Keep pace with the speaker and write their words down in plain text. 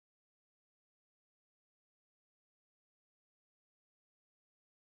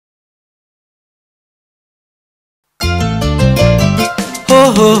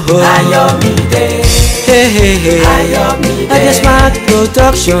Ayọ̀mídé. Ayọ̀mídé. Adesmark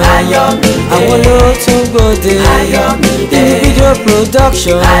production. Ayọ̀mídé. Àwọn ló tún gbòde. Ayọ̀mídé. Individual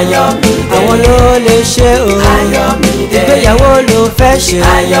production. Ayọ̀mídé. Àwọn ló lè ṣe o. Ayọ̀mídé. Ìgbéyàwó ló fẹ́ ṣe.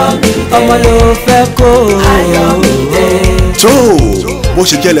 Ayọ̀mídé. Ọmọ ló fẹ́ kó o. Ayọ̀mídé. tó bó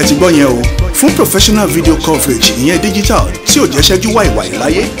ṣe jẹ́ lẹ ti gbọ́ yẹn o fún professional video coverage ìyẹn digital tí ò jẹ́ ṣẹ́jú wàìwàì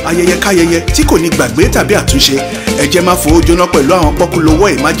láyé ayẹyẹ káyẹyẹ tí kò ní gbàgbé tàbí àtúnṣe ẹ jẹ́ má fowó jóná pẹ̀lú àwọn pọ́kúlówó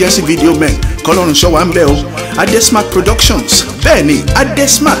emergency video men kọ́lọ́run ṣọ́ wa ń bẹ̀ o Adesmark Productions bẹ́ẹ̀ ni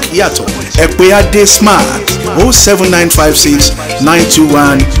Adesmark yàtọ̀ ẹ pè Adesmark 07956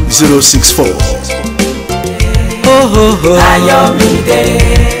 921 064. Ayọ̀mídé.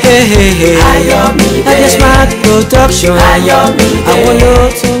 Ayọ̀mídé. Adesmark production. Ayọ̀mídé. Àwọn ló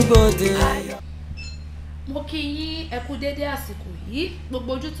tún gbòde. Mo kí yín ẹ kú dédé àsìkò yìí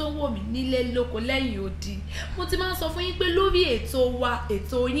gbogbo ojú tó ń wò mí nílé lóko lẹ́yìn odi mo ti máa ń sọ fún yín pé lórí ètò wa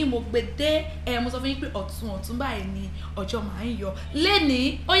ètò yín mo gbé dé mo sọ fún yín pé ọ̀tún báyìí ni ọjọ́ máa ń yọ lénìí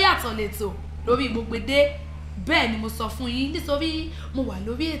ó yàtọ̀ létò lórí mo gbé dé bẹ́ẹ̀ ni mo sọ fún yín nítorí mo wà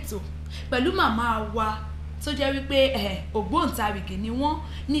lórí ètò pẹ̀lú màmá wa tó jẹ́ wípé ògbóǹtarìgì ni wọ́n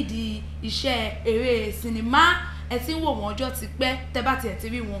nídìí iṣẹ́ eré sinimá ẹ ti ń wò wọ́n ọjọ́ ti pẹ́ tẹ́ bá tiẹ̀ ti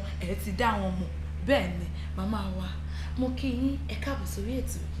rí wọn ẹ ti dá wọn mọ̀ bẹ́ẹ̀ ni màmá wa mo kí yín ẹ káàbọ̀ sórí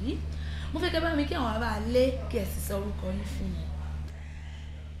ètò yìí mo fẹ́ kẹ́ bá mi kí àwọn ará ilé kí ẹ sì sọ orúkọ yín fún wọn.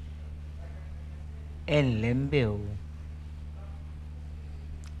 ẹ ǹlẹ́ ń bẹ̀ o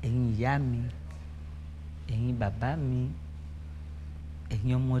ẹ̀yin ìyá mi ẹ̀yin bàbá mi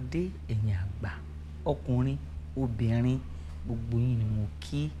ẹ̀yin ọmọdé ẹ̀yin àgbà ọkùnrin obìnrin gbogbo yín ni mo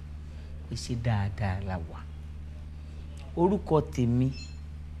kí pé ṣe dáadáa la wà orúkọ tèmi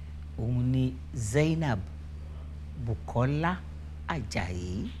òun ni Zainab Bukky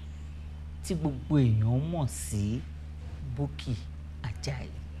Ajayi tí gbogbo èèyàn mọ̀ sí Bukky Ajayi.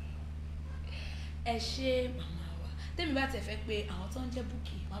 ẹ ṣe màmá wa tèmi bá tẹ̀ fẹ́ pé àwọn tó ń jẹ́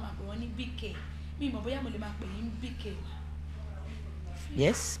Bukky wọ́n máa pè wọ́n ní BK mi mọ̀ bóyá mo lè máa pè yín BK wa.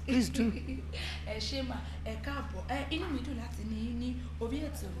 Yes, please do. ẹ ṣe mà ẹ káàbọ̀ inú mi dùn láti ní orí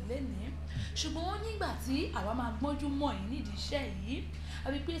ètò lẹ́nìí ṣùgbọ́n nígbà tí àwa máa gbọ́njú mọ̀ yín nídìí iṣẹ́ yìí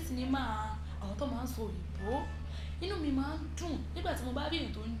àbí pé sinimá àwọn tó máa ń sọ òyìnbó inú mi máa ń dùn nígbà tí mo bá rí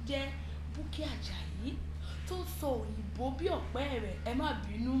èèyàn tó ń jẹ́ Bukky Ajayi tó ń sọ òyìnbó bí ọ̀pẹ rẹ̀ ẹ má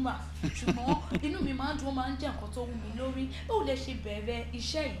bínú mà ṣùgbọ́n inú mi máa ń dùn ó máa ń jẹ́ nǹkan tó wú mi lórí báwo lẹ ṣe bẹ̀rẹ̀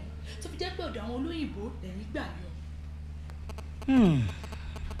iṣẹ́ yìí tó fi jẹ́ pé ọ̀dọ̀ àwọn olóyìnbó lẹ́yìn gbà yọ.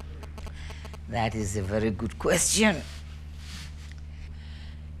 That is a very good question.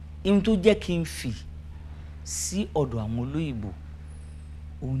 Ihun tó jẹ́ kí n fi sí ọ̀dọ̀ àwọn olóyìnbó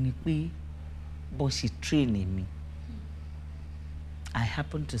òun ni pé bó ṣe train mi. I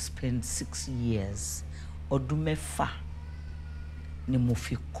happen to spend 6 years ọdún 6 ni mo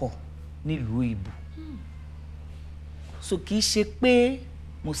fi kọ́ nílùú òyìnbó. So kì í ṣe pé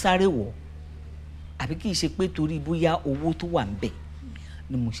mo sáré wọ̀ àbí kì í ṣe pé torí bóyá owó tó wà ń bẹ̀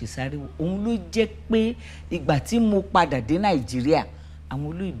ni mo ṣe sáré wọ̀ òun ló jẹ́ pé ìgbà tí mo padà dé Nàìjíríà àwọn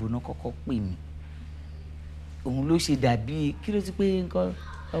olóyìnbó náà kọ́kọ́ pè mí òun ló ṣe dàbí kí ló ti pé nǹkan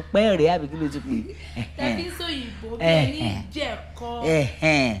ọpẹ́ rẹ̀ àbí kí ló ti pè tẹ̀bí sóyìnbó bí ẹni jẹ̀kọ́.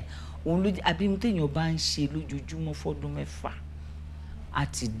 òun ló jẹ́ àbí téèyàn bá ń ṣe lójoojúmọ́ fọ́dún 6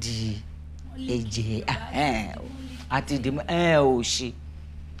 àti di ẹ̀jẹ̀ àti di ò ṣe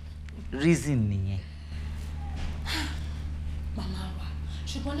reason nìyẹn. màmá wa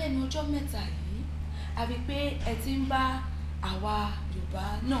ṣùgbọ́n lẹ́nu ọjọ́ mẹ́ta yìí a rí pé ẹ ti ń bá àwa Yorùbá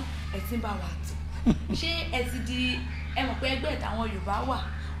náà ẹ ti ń bá wa tò ṣé ẹ ti di ẹ mọ̀ pé ẹgbẹ́ ìtàwọn Yorùbá wà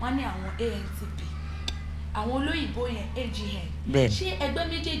wọ́n ní àwọn ANTP àwọn olóyìnbó yẹn AGN ṣé ẹgbẹ́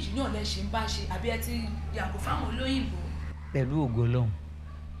méjèèjì náà lẹ ṣe ń bá ṣe àbí ẹ ti yàgò fáwọn olóyìnbó. pẹ̀lú ògo Ọlọ́run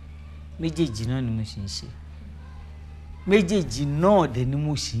méjèèjì náà ni mo ṣe ń ṣe méjèèjì náà dẹ̀ ni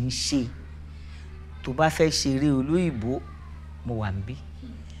mo ṣe ń ṣe tó bá fẹ́ ṣeré olóyìnbó mo wà níbí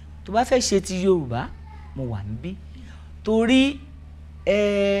tó bá fẹ́ ṣe ti Yorùbá mo wà níbí torí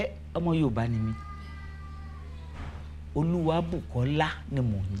ọmọ Yorùbá ni mi Olúwabùkọ́lá ni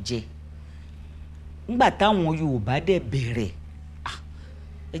mò ń jẹ́ nígbà táwọn Yorùbá dẹ̀ bẹ̀rẹ̀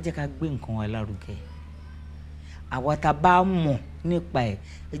ẹ jẹ́ ká gbé nǹkan wa lárugẹ àwa tá bá mọ̀ nípa ẹ̀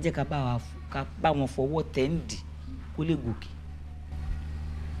ẹ jẹ́ ká bá wọn fọwọ́ tẹ̀ ń dì kó lè gòkè.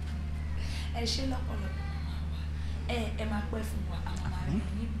 ẹ ṣe lọ́pọ̀lọpọ̀ màmá wa ẹ máa pẹ́ fún wa àwọn máa rí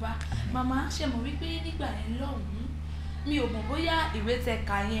yín bá màmá ṣe mọ̀ wípé nígbà yẹn lọ́hùn-ún mi ò mọ̀ bóyá ìwé tẹ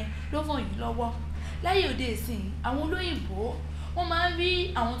kà yẹn ló fọ̀n yín lọ́wọ́ láyé òde ìsìn àwọn olóyìnbó wọ́n máa ń rí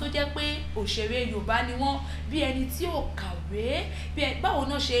àwọn tó jẹ́ pé òṣèré Yorùbá ni wọ́n bí ẹni tí ò kàwé báwo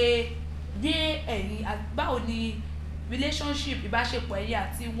náà ṣe gbé ẹ̀yìn báwo ni relationship ìbáṣepọ̀ ẹ̀yẹ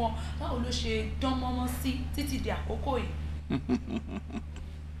àti wọn báwo ló ṣe dán mọ́mọ́ sí títí di àkókò yìí.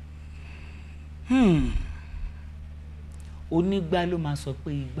 Onígbà ló máa sọ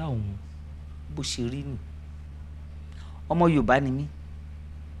pé igbá òun bó ṣe rí nì. Ọmọ Yorùbá ni mí,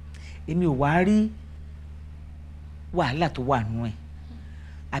 èmi ò wá rí wàhálà tó wà nú ẹ̀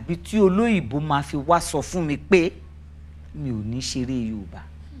àbí tí olóyìnbó máa fi wá sọ fún mi pé mi ò ní ṣeré Yorùbá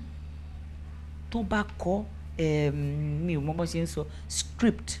tó bá kọ mi ò mọ bó ṣe ń sọ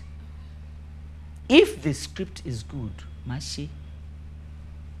script. If the script is good má ṣe.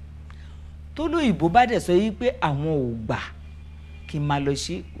 Tó lóyìnbó bá dẹ̀ sọ yí pé àwọn ò gbà kí n máa lọ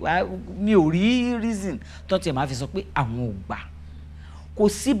ṣe, mi ò rí reason tó tiẹ̀ máa fi sọ pé àwọn ò gbà. Kò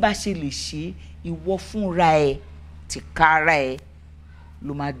sí bá ṣe lè ṣe, ìwọ fúnra ẹ tìkára ẹ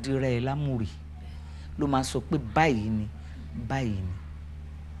ló máa dira ẹ lámùrè, ló máa sọ pé báyìí ni báyìí ni.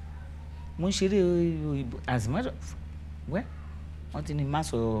 Mo ń ṣeré òyìnbó as much of wọ́n ti ní má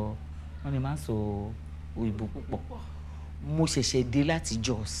sọ òyìnbó púpọ̀. Mo ṣẹ̀ṣẹ̀ dé láti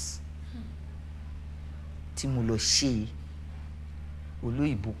Jos tí mo lọ ṣe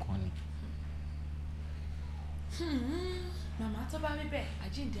olóyìnbó kan ni. Màmá tó bá rí bẹ́ẹ̀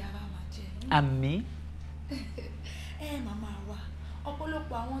àjíǹde ara máa jẹ yín. Àmín. Màmá wa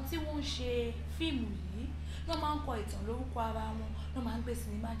ọ̀pọ̀lọpọ̀ àwọn tí wọ́n ń ṣe fíìmù yìí ló máa ń kọ ìtàn lórúkọ ara wọn, ló máa ń gbé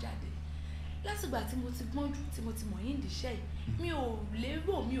sinimá jáde. Látìgbà tí mo ti gbọ́njú tí mo ti mọ̀ yín ìdíṣẹ́ yìí mi ò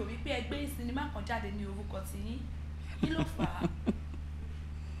lérò, mi ò rí pé ẹ gbé sinimá kan jáde ní orúkọ ti yín. Kí ló fà á?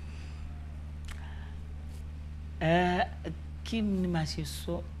 Kí ni màá ṣe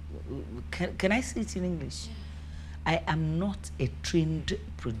sọ? Can I say it in English? I am not a trained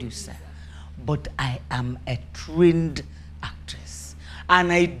producer, but I am a trained actress,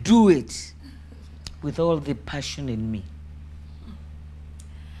 and I do it with all the passion in me.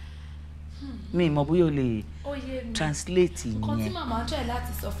 Mi mọ̀ bóyá o lè translate yẹn. Nǹkan tí màmá jẹ́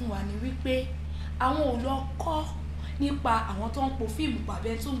láti sọ fún wa ni wípé àwọn ò lọ kọ́ nípa àwọn tó ń po fíìmù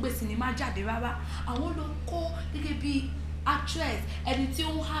pàbẹ tó ń gbé sinimá jáde rárá. Àwọn ló kọ́ gẹ́gẹ́ bí actress, ẹni tí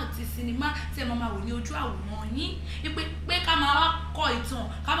ó ń act sinimá tí ẹ máa wò ní ojú àwòrán yín pé ká máa wá kọ ìtàn,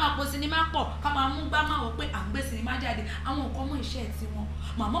 ká máa po sinimá pọ̀, ká máa mú gbá máa wò pé à ń gbé sinimá jáde. Àwọn nǹkan mọ iṣẹ́ tiwọn.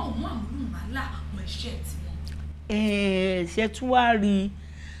 Màmá ò mú àmúlùmálà mọ iṣẹ́ tiwọn. Ṣé tún wá rí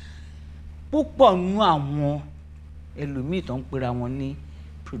púpọ̀ nú àwọn ẹlòmíì tó ń pera wọn ní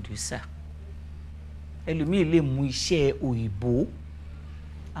producer. Ẹlòmíì lè mú iṣẹ́ òyìnbó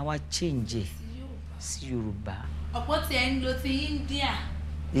àwa change sí Yorùbá. Ọ̀pọ̀ tí ẹ ń lo ti India.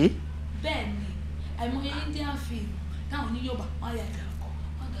 Bẹ́ẹ̀ ni àìmọye Indian film táwọn ní Yorùbá wọ́n yà ìjà ọkọ̀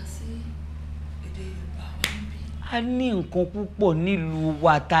wọ́n dà sí èdè Yorùbá wọn níbí. A ní nǹkan púpọ̀ nílùú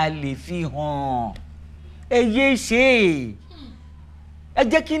wa tá a lè fi hàn. Ẹ yé ṣe. Ẹ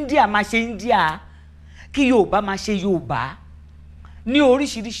jẹ́ kí India máa ṣe India, kí Yorùbá máa ṣe Yorùbá. Ní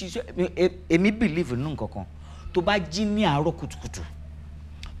oríṣiríṣi èmi believe nínú nǹkan kan. Tó bá jí ní àárọ̀ kùtùkùtù,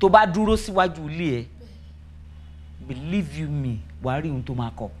 tó bá dúró síwájú ilé ẹ, believe you me, wàá rí ohun tó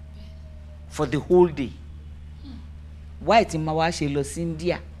máa kọ for the whole day. Why tí máa wá ṣe lọ sí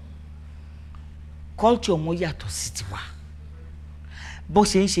India? Culture wọn yàtọ̀ sí tiwa, bó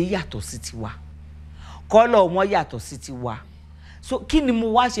ṣe ń ṣe yàtọ̀ sí tiwa, color wọn yàtọ̀ sí tiwa. So kí ni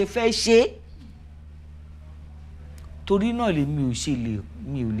mo wá ṣe fẹ́ ṣe? Torí náà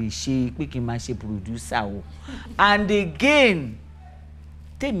mi ò lè ṣe pé kí n máa ṣe producer o. And again,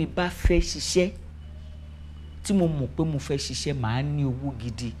 tèmi bá fẹ́ ṣiṣẹ́ tí mo mọ̀ pé mo fẹ́ ṣiṣẹ́ màá ní owó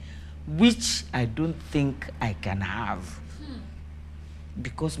gidi, which I don't think I can have,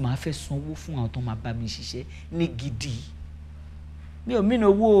 because màá fẹ́ sanwó fún àwọn tó máa bá mi ṣiṣẹ́ ní gidi. Mi ò mìíràn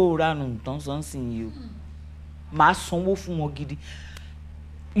owó ranù tán sọ́nsìn yìí o. Màá sanwó fún wọn gidi.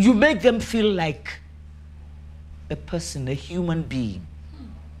 You make them feel like a person, a human being.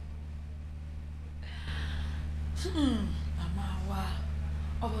 Màmá wa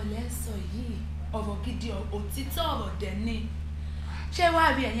ọ̀rọ̀ lẹ́ sọ yìí, ọ̀rọ̀ gidi, òtítọ́ ọ̀rọ̀ dẹ̀ ni. Ṣé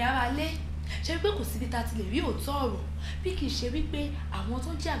wàá rí ẹ̀yin ará lé? Ṣé wípé kò síbi tá a ti lè rí òótọ́ ọ̀rọ̀ bí kì í ṣe wípé àwọn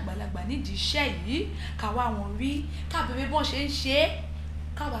tó jẹ́ àgbàlagbà nídìí iṣẹ́ yìí káwa wọn rí, kábẹ̀rẹ̀ bọ́n ṣe ń ṣe é,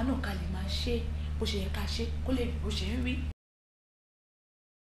 káwa náà ká lè máa ṣe bó ṣe yẹ ká ṣe kó lè rí bó ṣe ń rí.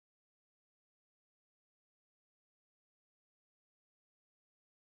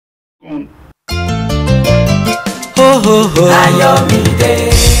 Ayọ̀mídé,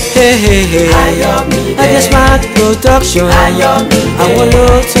 Ayọ̀mídé, Smart production, Ayọ̀mídé, àwọn ló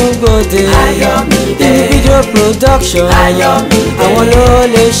tún gbòde, Ayọ̀mídé, individual production, Ayọ̀mídé, àwọn ló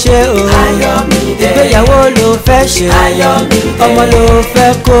lè ṣe o, Ayọ̀mídé, ìgbéyàwó ló fẹ́ ṣe, Ayọ̀mídé, ọmọ ló fẹ́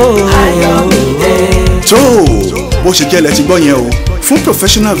kó o, Ayọ̀mídé. tó bó ṣe jẹ́ lẹ ti gbọ́ yẹn o. fún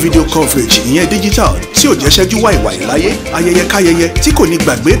professional video coverage ìyẹn digital tí ò jẹ́ ṣẹ́jú wàìwàì láyé ayẹyẹ káyẹyẹ tí kò ní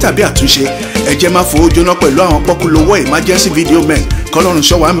gbàgbé tàbí àtúnṣe ẹ jẹ́ má fowó jóná pẹ̀lú àwọn pọ́kúlówó emergency video men kọ́lọ́run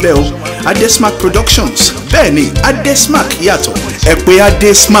ṣọ́ wa ń bẹ̀ o Adesmark Productions bẹ́ẹ̀ ni Adesmark yàtọ̀ ẹ pè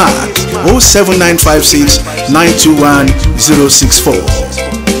Adesmark 07956 921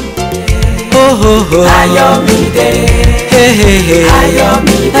 064. Ayọ̀mídé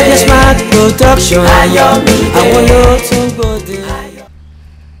Ayọ̀mídé Adesmark Production àwọn ló tún gbòde.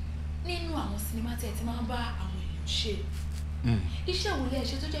 Nínú àwọn sinimá tí ẹ ti máa ń bá àwọn èèyàn ṣe iṣẹ́ wo lẹ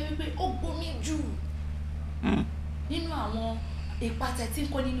ṣe tó jẹ́ wípé ó gbomi jù nínú àwọn ipa tẹ́ tí ń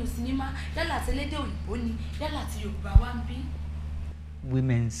kó nínú sinimá yálà tí elédè òyìnbó ni yálà tí Yorùbá wá ń bí.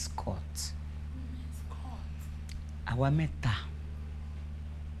 Women's Court àwa mẹ́ta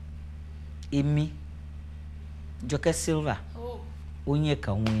èmi Jọkẹ́ Silva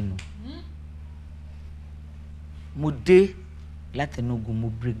Onyeka Nwenu mo dé láti Enugu mo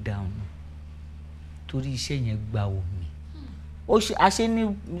break down torí iṣẹ́ yẹn gba omi a ṣe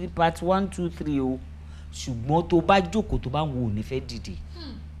ní part 1 2 3 o ṣùgbọ́n tó bá jókòó tó bá ń wo òní fẹ́ dìde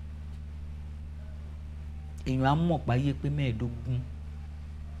èèyàn á mọ̀ pa yé pé 15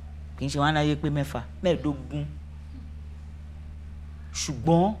 kì í ṣe wọn á yé pé 6 15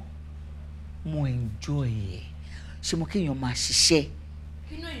 ṣùgbọ́n mo enjoy ẹ̀ ṣe mo kéèyàn máa ṣiṣẹ́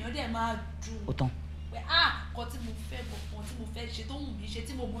inú èèyàn dẹ̀ máa dùn ó tán pé kan tí mo fẹ́ gbọ̀ngàn tí mo fẹ́ ṣe tó wù mí ṣe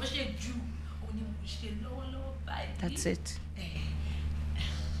tí mo mọ̀ ṣe jù òun ni mo ṣe lọ́wọ́lọ́wọ́ báyìí. That's it.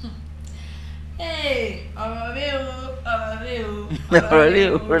 ọ̀rọ̀ rẹ o ọ̀rọ̀ rẹ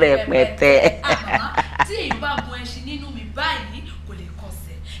o rẹpẹtẹ. tí èyí bá gun ẹṣin nínú mi báyìí kò lè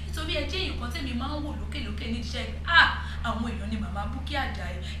kọsẹ̀ nítorí ẹ jẹ́ nǹkan tẹ́mi máa ń wò lókèlókè ní iṣẹ́ àwọn èèyàn ni màmá Bukky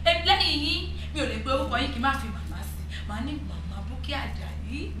Ajayi lẹ́yìn yín mi ò lè pe orúkọ yín kí n má fi màmá sí màá ní màmá Bukky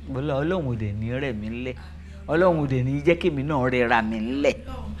Ajayi. bọ́lá ọlọ́run ò dẹ̀ ní rẹ̀ mí ńlẹ̀ ọlọ́run ò dẹ̀ ní jẹ́ kémi náà rẹra mi ńlẹ̀.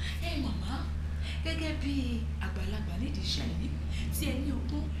 màmá gẹ́gẹ́ bí àgbàlagbà nídìí iṣẹ́ yìí tí ẹ ní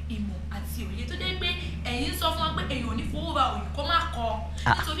ogún ìmọ̀ àti òye tó dé pé ẹ̀yin sọ fún wa pé èèyàn ò ní fowó ra òyìn kó má kọ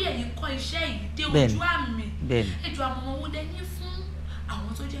nítorí ẹ̀yin kọ́ iṣẹ́ yìí dé ojú àmì ètò àmọ̀mọ́ owó dẹ́ ní fún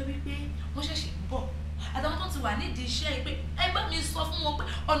àwọn tó jẹ́ wípé wọ́n ṣẹ̀ṣẹ̀ ń bọ̀ àtàwọn tó ti wà nídìí iṣẹ́ yìí pé ẹ bá mi sọ fún wọn pé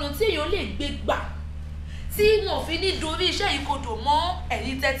ọ̀nà tí èèyàn lè gbé gbà tí wọn ò fi ní dorí iṣẹ́ yìí kodò mọ́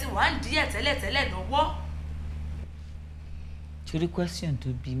ẹ̀yin tẹ́tí wà ń díẹ̀ tẹ́lẹ̀tẹ́lẹ̀ lọ́wọ́. torí question tó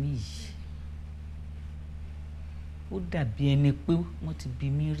bí mi yìí ó dàbí ẹni pé wọ́n ti bí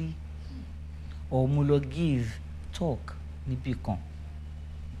mi rí or mo lọ give talk níbì kan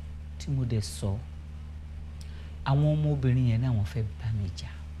tí mo dẹ̀ sọ àwọn ọmọbìnrin yẹn náà wọ́n fẹ́ bá mi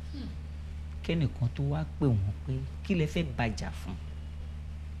jà kẹ́nìkan tó wá pè wọ́n pé kí lẹ fẹ́ bàjà fún.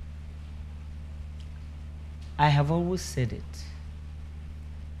 I have always said it.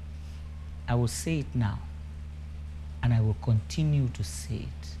 I will say it now and I will continue to say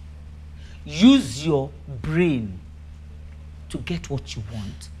it. Use your brain to get what you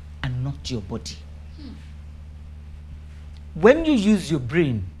want and not your body. When you use your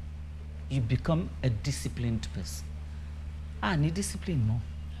brain, you become a disciplined person. Ní discipline no.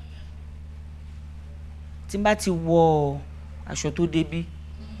 Tí n bá ti wọ aṣọ tó débí,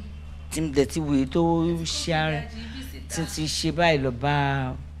 tí n dẹ̀ ti wèé tó ṣe tí ti ṣe báyìí lọ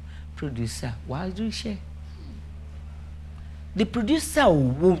bá producer, wàá rí iṣẹ́. The producer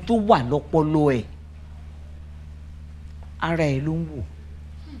wo tó wà lọ́pọlọ ẹ̀ ara ẹ̀ ló ń wò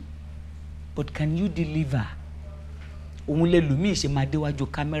but can you deliver òun lẹ́lòmíì ṣe máa déwájú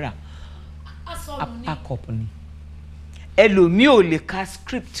kámẹ́rà apakọ̀p ni ẹlòmíì ò lè ka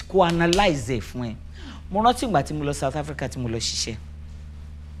script kó analyze ẹ̀ fún ẹ. Mo rántí ìgbà tí mo lọ South Africa tí mo lọ ṣiṣẹ́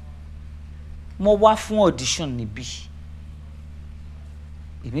mo wá fún audition níbí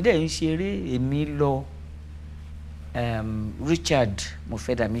èmi dẹ̀ ń ṣeré èmi lọ Richard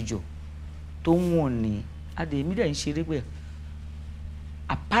Mofedamijo tó ń wọ̀n ní adé èmi dẹ̀ ń ṣeré pé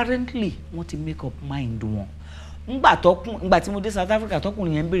apparently wọ́n ti make up mind wọn ngbà tí mo dé South Africa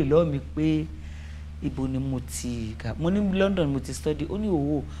tọkùnrin yẹn ń béèrè lọ́wọ́ mi pé ibo ni mo ti kà mo ní London mo ti study ó ní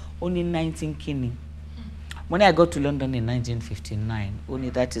owó ó ní 19 kínní mo ní I got to London in 1959 ó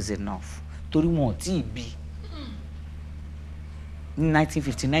ní that is enough torí wọn ò tí ì bí ní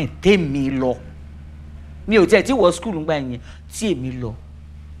 1959 tèmi lọ mi ò tiẹ̀ tí wọ school ńgbà yẹn tí èmi lọ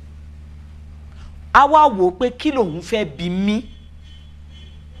a wá wò ó pé kí lòun fẹ́ bí mí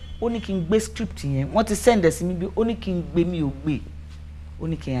ó ní kí n gbé script yẹn wọ́n ti send ẹ̀ sí mi bí ó ní kí n gbé mi ò gbé ó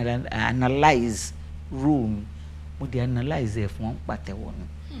ní kí n analyse role mi mo dey analyse ẹ̀ fún wọn pàtẹ́wọ́ ni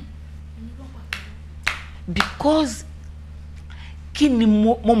because kí ni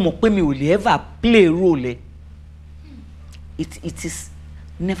mo mọ̀ pé mi ò lè ever play role ẹ̀ it is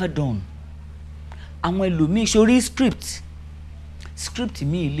never done àwọn ẹlòmíì sórí script script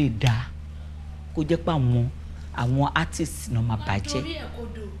mi lè dá kó jẹ́ pé àwọn artists náà máa bàjẹ́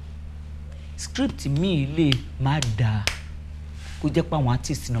script mi lè má dá kó jẹ́ pé àwọn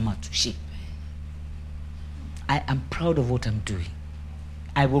artists náà máa túnṣe. I am proud of what I'm doing.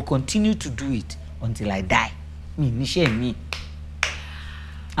 I will continue to do it until I die. Mi níṣẹ́ mi.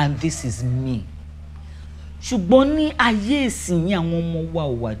 And this is me. Ṣùgbọ́n ní ayé ìsìn àwọn ọmọ wa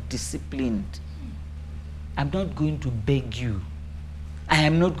wà disciplined. I'm not going to beg you. I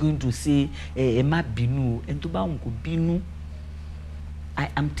am not going to say ẹ má bínú ẹni tó bá wọn kò bínú. I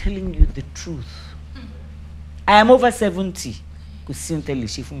am telling you the truth. I am over 70. Kò sí ní tẹ́lẹ̀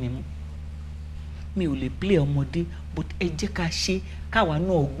ṣe fún mi mú. Mi ò lè play ọmọdé but ẹ jẹ́ ká ṣe káwa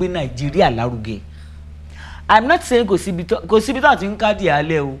náà gbé Nàìjíríà lárugẹ. I'm not saying kò síbi tó àti ń káàdì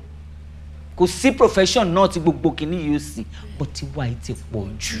alẹ́ o. Kò sí profession náà tí gbogbo kìíní yóò sí but tiwa yìí ti pọ̀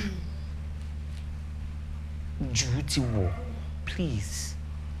jù ti wọ̀ please.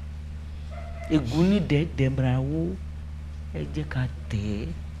 Ègún ní dẹ́ẹ̀dẹ́ mìíràn ẹ jẹ́ ká tẹ̀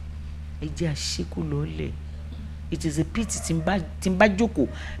ẹ jẹ́ àṣekú lọ́lẹ̀. It is a pity tí n bá jókòó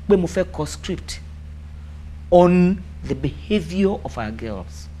pé mo fẹ́ kọ script on the behaviour of our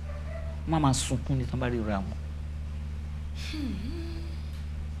girls. Mama sunkún ní tán bá ríra wọn.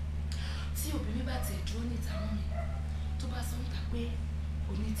 Tí obìnrin bá ti dúró níta mọ́ mi tó bá sọ níta pé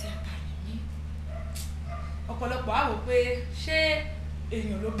oní tíátà ni mí ọ̀pọ̀lọpọ̀ á wò pé ṣé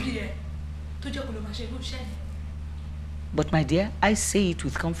èèyàn ló bí ẹ tó jẹ́ kó ló máa ṣe irú iṣẹ́ ni. But my dear, I say it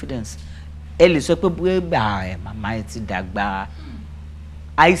with confidence. Ẹ lè sọ pé bóyá màmá ẹ ti dàgbà.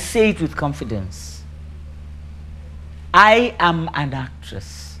 I say it with confidence. I am an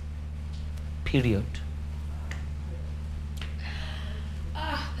actress. Period.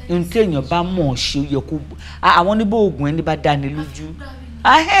 Ntẹ̀yàn bá mọ̀ ṣe yẹ kó àwọn oníbò oògùn ẹni bá dá ní lójú.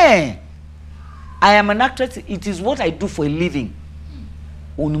 I am an actress. It is what I do for a living.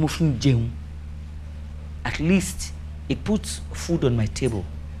 Òun ni mo fi ń jẹun. At least it puts food on my table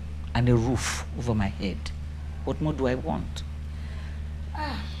and a roof over my head. What more do I want?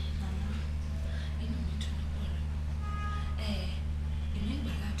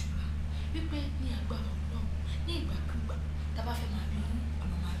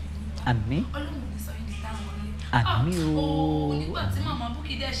 Àmín. Àmín o. Nígbà tí màmá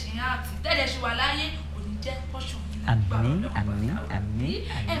Bukky dẹ̀ ṣe àti tẹ́lẹ̀ ṣe wà láyé kò ní jẹ́ pọ́ṣọ̀n yìí. Àmín, àmín,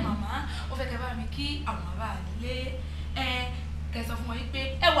 àmín. Màmá ó fẹ́ kẹ́ bá mi kí àwọn ará ilé kẹ́ sọ fún wọn pé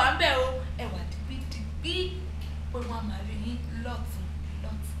ẹ wà ń bẹ̀ o ẹ wà dìbídìbí pé wọ́n máa rí yín lọ́tún.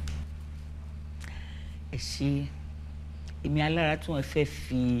 Ẹ ṣe èmi alára tí wọ́n fẹ́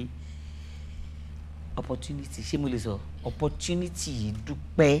fi opportunity ṣé mo lè sọ opportunity yìí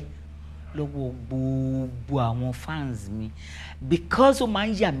dúpẹ́ lọ́wọ́ gbogbo àwọn fans mi because ó máa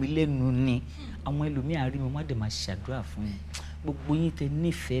ń yà mí lẹ́nu ni àwọn ẹlòmíà rí mi wọ́n á dẹ̀ máa ṣàdúrà fún mi gbogbo yín tẹ́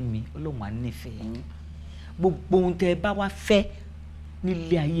nífẹ̀ẹ́ mi Ọlọ́run á nífẹ̀ẹ́ yín gbogbo ohun tẹ́ bá wá fẹ́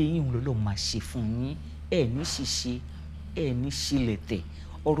nílé ayé yín òun lọ́lọ́run máa ṣe fún yín ẹ ní ṣìṣe ẹ ní ṣílẹ̀tẹ̀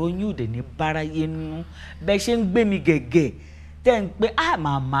ọ̀rọ̀ yín ò dẹ̀ ní báráyé nú bẹ́ẹ̀ ṣe ń gbé mi gẹ̀gẹ̀ tẹ́ ń pé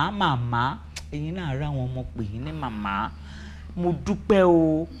màmá ẹ̀yin náà rá àwọn ọmọ pè yín ní màmá mo dúpẹ́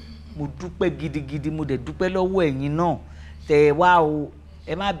o mo dúpẹ́ gidigidi mo dẹ̀ dúpẹ́ lọ́wọ́ ẹ̀yin náà tẹ̀ wá o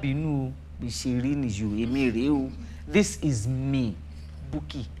ẹ má bínú o bí ṣe rí nìyó èmi rèé o this is me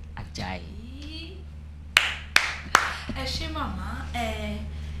Bukky Ajayi. Ẹ ṣé màmá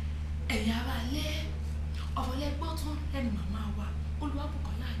ẹ̀yin ará ilé ọ̀fọ̀lẹ́gbọ́ tán lẹ́nu màmá wa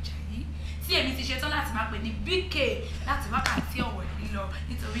Olúwabùkọ́lá Ajayi tí èmi ti ṣetán láti máa pè ní BK láti wákàtí ọ̀wọ̀ yìí lọ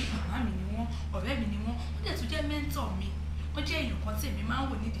nítorí màmá mi ni wọ́n ọ̀rẹ́ mi ni wọ́n dẹ̀ tún jẹ́ mẹ́ńtọ̀ mi wọ́n jẹ́ èèyàn kan tí èmi máa ń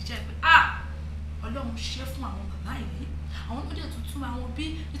wò nídìí iṣẹ́ pé Ọlọ́run ṣe fún àwọn màmá yìí àwọn tó dẹ̀ tún tún àwọn bí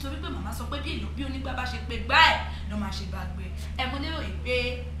nítorí pé màmá sọ pé bí èèyàn bí onígbà bá ṣe pé gbá ẹ̀ ló máa ṣe bá gbé mo lérò pé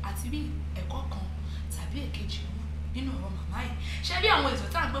àti bí ẹ̀kọ́ kan tàbí èkejì nínú ọ̀rọ̀ màmá yìí ṣé bí àwọn ètò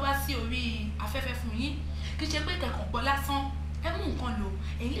tá à ń gbé wá sí orí afẹ́fẹ́ fún yín kì í ṣe pé kẹ̀kàn gbọ́ lásán ẹ mú nǹkan lò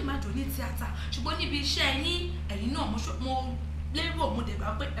ẹ̀yin lè má jò ní tíátà ṣùgbọ́n níbi iṣẹ́ yín ẹ̀yin náà mo lérò mo dẹ̀ gbà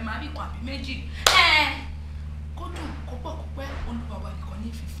pé ẹ máa rí kan àbí méjì kó dùn kó pọ̀ kó pẹ́ Olúwa wa nìkan ní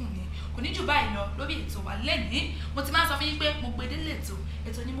fífún ni kò ní jù báyìí lọ lórí ètò wa lẹ́nìí mo ti máa ń sọ fún yín pé mo gbede lẹ́tọ̀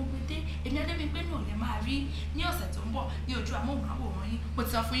ètò ni mo gbede èmi Adébímpé náà lè máa rí ní ọ̀sẹ̀ tó ń bọ̀ ní ojú amóhùnmáwòrán yín mo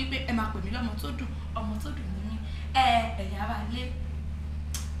ti sọ fún yín pé ẹ máa pè mí lọ́mọ tó dùn ọmọ tó dùn ní mí ẹ̀yin ará ilé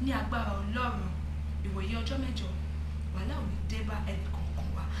ní agbára Ọlọ́run ìwòye ọjọ́ mẹ́jọ wàhálà ò ní dé bá ẹnì kankan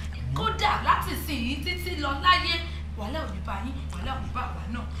wa kódà láti sìn yín títí lọ láyé wàhálà ò ní bá yín wàhálà ò ní bá àwa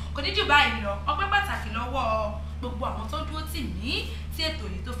náà kò ní jù báyìí lọ ọpẹ́ pàtàkì lọ́wọ́ gbogbo àwọn tó dúró tì mí tí ètò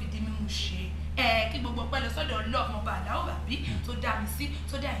yìí tó fi di mímú ṣe kí gbogbo ọpẹ́ lọ sọ́dọ̀ Ọlọ́run ọba àdáwò bàbí tó dá mi sí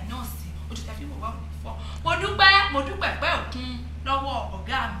tó dá ẹ̀yin náà sí ojú tẹ́ fi wò wá òní fọ́ mo dúpẹ́ pẹ́ òkun lọ́wọ́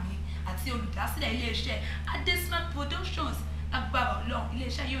ọ̀gá mi àti olùdásílẹ̀ iléeṣẹ́ Adesmark Productions. Agbára Ọlọ́run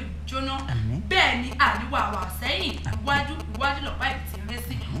iléeṣẹ́ yóò jóná. Bẹ́ẹ̀ ni àríwá wa sẹ́yìn iwájú lọ́pàá ìbìtì rẹ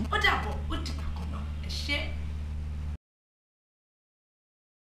sí. Ó dàbọ̀ ó dìgbà kan náà. Ẹ ṣé.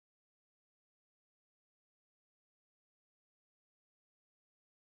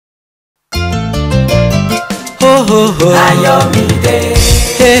 Ayọ̀mídé.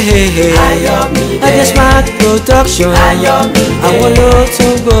 Ayọ̀mídé. Adesmark Production. Ayọ̀mídé. Àwọn ló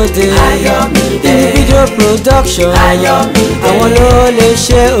tún gbòde. Ayọ̀mídé. Individual production. Ayọ̀mídé. Àwọn ló lè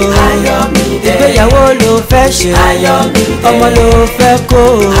ṣe o. Ayọ̀mídé. Ìgbéyàwó ló fẹ́ ṣe. Ayọ̀mídé. Ọmọ ló fẹ́ kó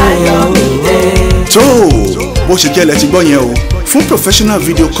o. Ayọ̀mídé. tó bó ṣe jẹ́ lẹ ti gbọ́ yẹn o fún professional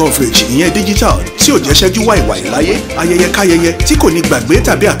video coverage ìyẹn digital tí ò jẹ́ ṣẹ́jú wàìwàì láyé ayẹyẹ káyẹyẹ tí kò ní gbàgbé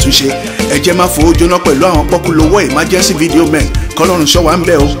tàbí àtúnṣe ẹ jẹ́ máa fowó jóná pẹ̀lú àwọn pọ́kúlówó emergency video men kọ́lọ́run ṣọ́wá ń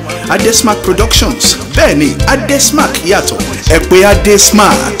bẹ̀ o Adesmark Productions bẹ́ẹ̀ ni Adesmark yàtọ̀ ẹ pè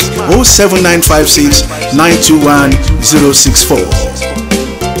Adesmark 07956 921 064.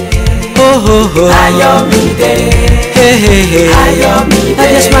 Ayọ̀mídé. Ayọ̀mídé.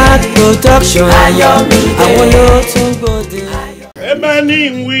 Adesmark Production. Ayọ̀mídé. Àwọn ló tún gbòde. ẹ bá ní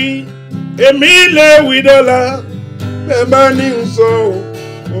ń wí èmi lè wí dọ́là ẹ bá ní ń sọ ọ́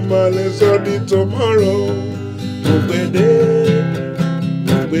mo máa lè sọ di tomorrow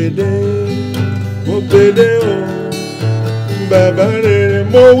mo gbèdé o bàbá rere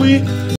mo wí.